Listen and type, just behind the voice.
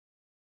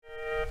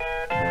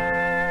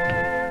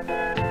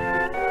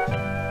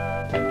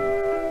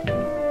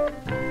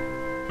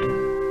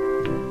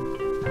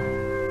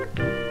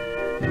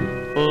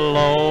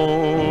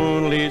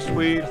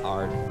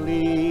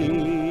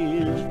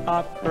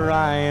stop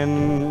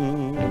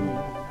crying.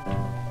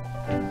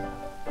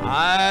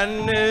 I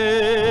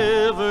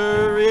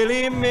never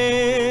really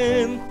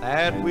meant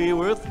that we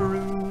were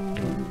through.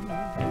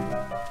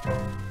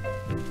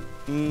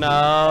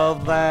 Now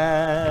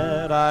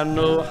that I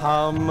know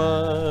how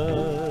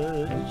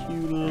much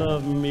you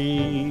love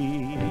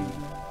me,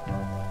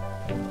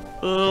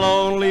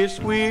 lonely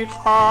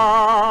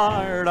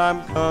sweetheart,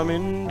 I'm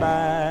coming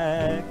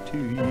back to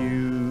you.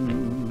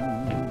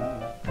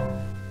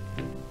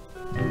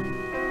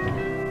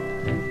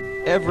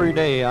 Every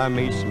day I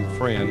meet some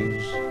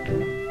friends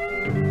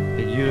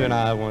that you and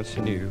I once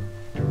knew,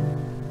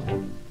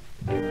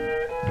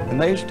 and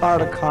they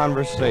start a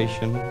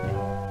conversation,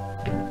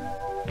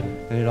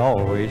 and it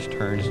always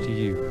turns to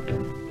you.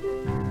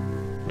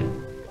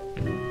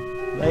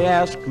 They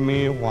ask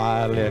me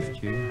why I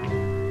left you,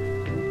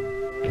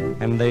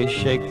 and they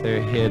shake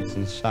their heads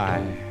and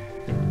sigh.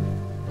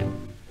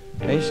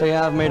 They say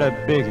I've made a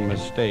big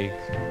mistake,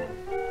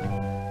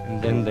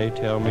 and then they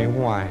tell me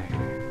why.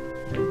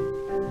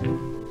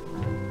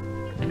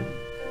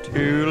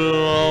 Two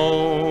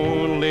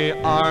lonely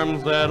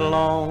arms that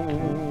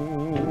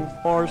long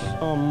for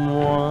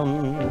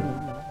someone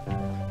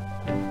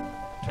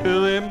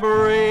to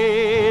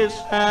embrace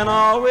and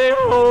always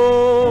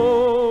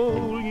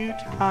hold you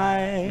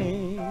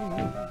tight.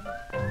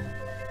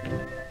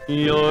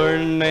 Your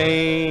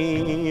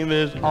name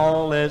is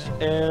all that's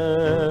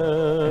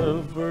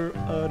ever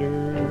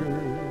uttered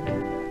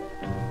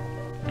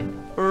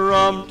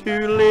from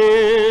two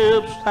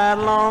lips that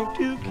long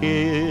to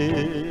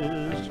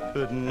kiss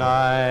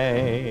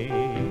goodnight.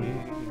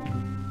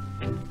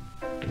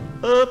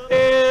 A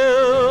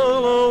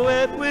pillow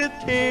wet with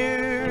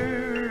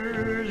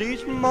tears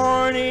each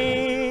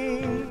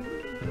morning,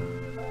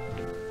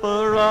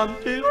 from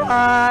two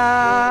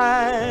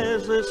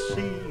eyes that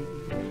see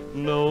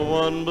no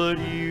one but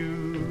you.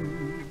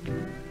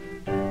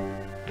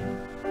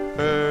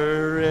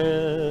 Her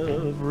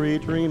every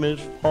dream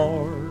is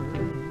for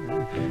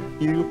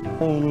you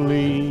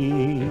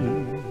only.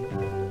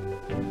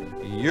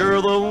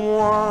 You're the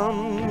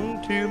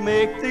one to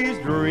make these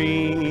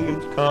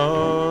dreams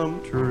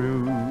come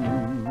true.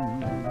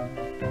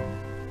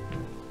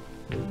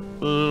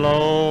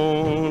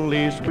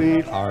 Lonely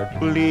sweetheart,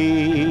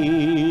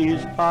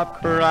 please stop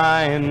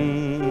crying.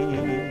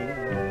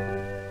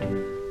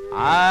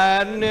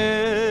 I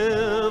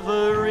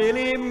never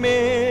really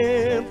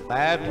meant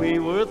that we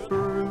were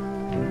through.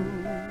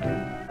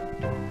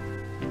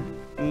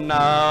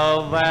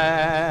 Now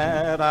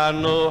that I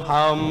know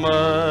how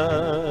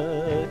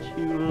much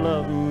you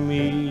love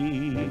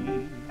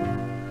me,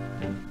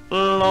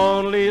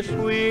 lonely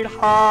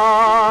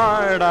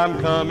sweetheart,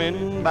 I'm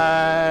coming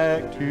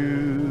back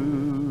to